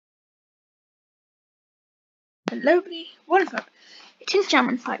Hello everybody, what is up? It is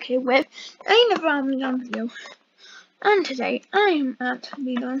Jamman5 here with another Amazon video, and today I am at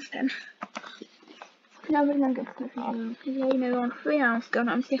the Northern. Now we're going to go to the video. You know, on 3 hours ago, and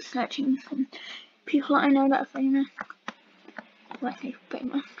I'm just searching some people that I know that are famous. Well, I say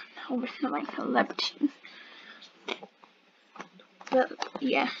famous, obviously not like celebrities. But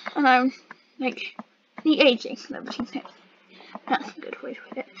yeah, and I'm like the AJ celebrities. That's a good way to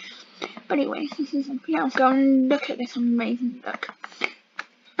put it. But anyway, this is something else. Go and look at this amazing book.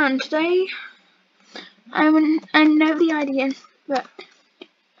 And today, I know the idea, but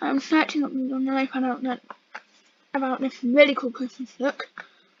I'm searching up and I found out that about this really cool Christmas book.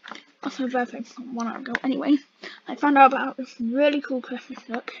 Also, birthday from 1 hour ago. Anyway, I found out about this really cool Christmas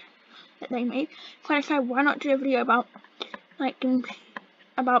book that they made. So I decided, why not do a video about being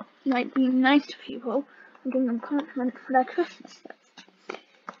nice to people and giving them compliments for their Christmas gifts.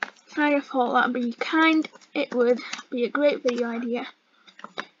 I thought that would be kind, it would be a great video idea,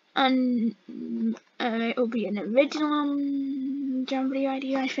 and it will be an original jam video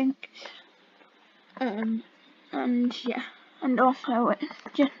idea, I think, and yeah, and also it's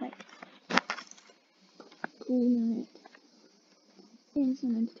just like cool night in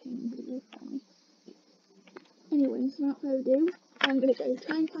some entertaining video for me. Anyways, without further ado, I'm going to go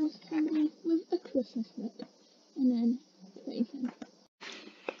try and find somebody with a Christmas book, and then play him.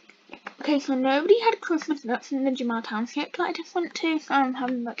 Okay, so nobody had Christmas nuts in the Jamal Township, but I just want to have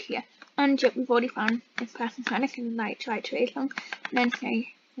a look here. And yep, we've already found this person, so I can try to raise them, and then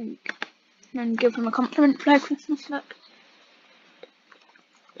say, and then give them a compliment for their Christmas look.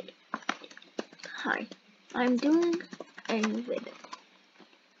 Hi, I'm doing a vid,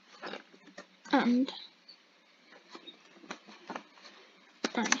 and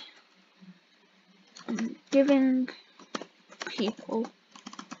I am giving people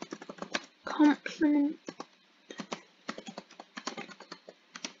compliment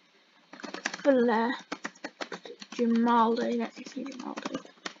for their Jamal Day. Let's just say Jamal Day.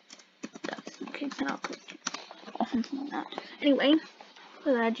 That's okay, so I'll put or something like that. Anyway,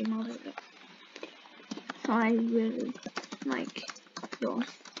 for their Jamal Day. So I really like yours.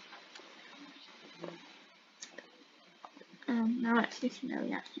 Now let's listen to their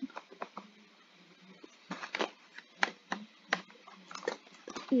reaction.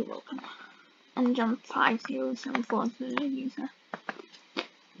 You're welcome. And jump 5074 for the user.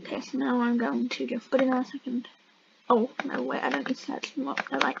 Okay, so now I'm going to just put it in a second. Oh, no, wait, I don't need to search them up.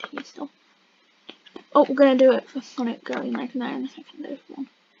 They're right here still. Oh, we're going to do it for Sonic going like now in a second. There's one.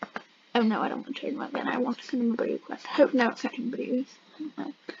 Oh no, I don't want to trade them again. I want to send them a video request. I hope they're accepting videos. I don't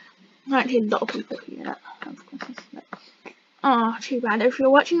know. Actually, a lot of people do that. Oh, too bad. If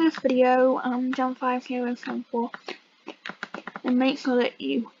you're watching this video, Jump5074, then make sure that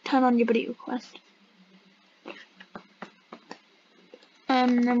you turn on your video request.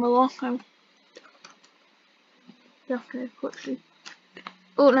 And then we'll also just go quickly.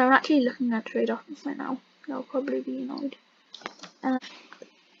 Oh no, I'm actually looking at trade offers right now. They'll probably be annoyed.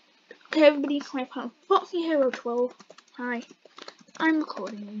 Okay, everybody, so I found Foxy Hero 12. Hi, I'm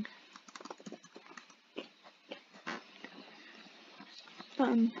recording.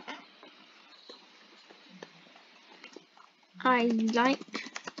 I like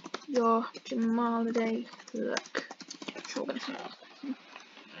your Jamal Day look. That's all I'm gonna say.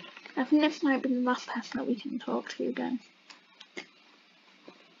 I think this might be the last person that we can talk to, guys.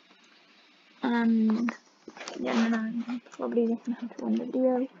 And yeah, then I'm probably just gonna have to end the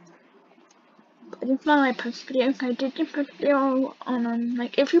video. I didn't feel like I post videos. I did just post a video on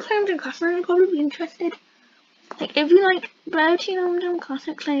like if you play Amazon Classics, you'll probably be interested. Like if you like Brownie Amazon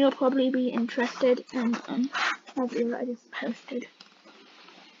Classics, then you'll probably be interested in a video that I just posted.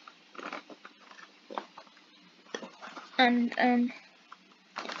 And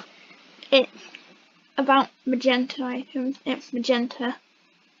it's about magenta items. It's magenta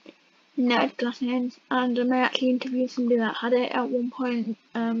nerd glasses, and I actually interviewed somebody that had it at one point.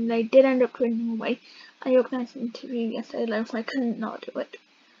 They did end up trading away. I organised an interview yesterday, so I couldn't not do it.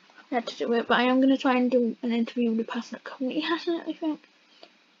 I had to do it, but I am going to try and do an interview with the person that currently has it, I think.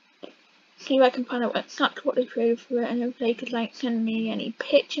 See if I can find out exactly what they traded for it, and if they could like send me any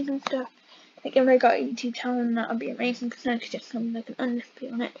pictures and stuff. Like if they got a YouTube channel, that would be amazing, because then I could just come like an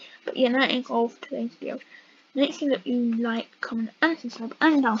underscore on it. But yeah, that is all for today's video. Make sure that you like, comment, and subscribe,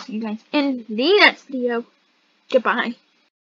 and I'll see you guys in the next video. Goodbye.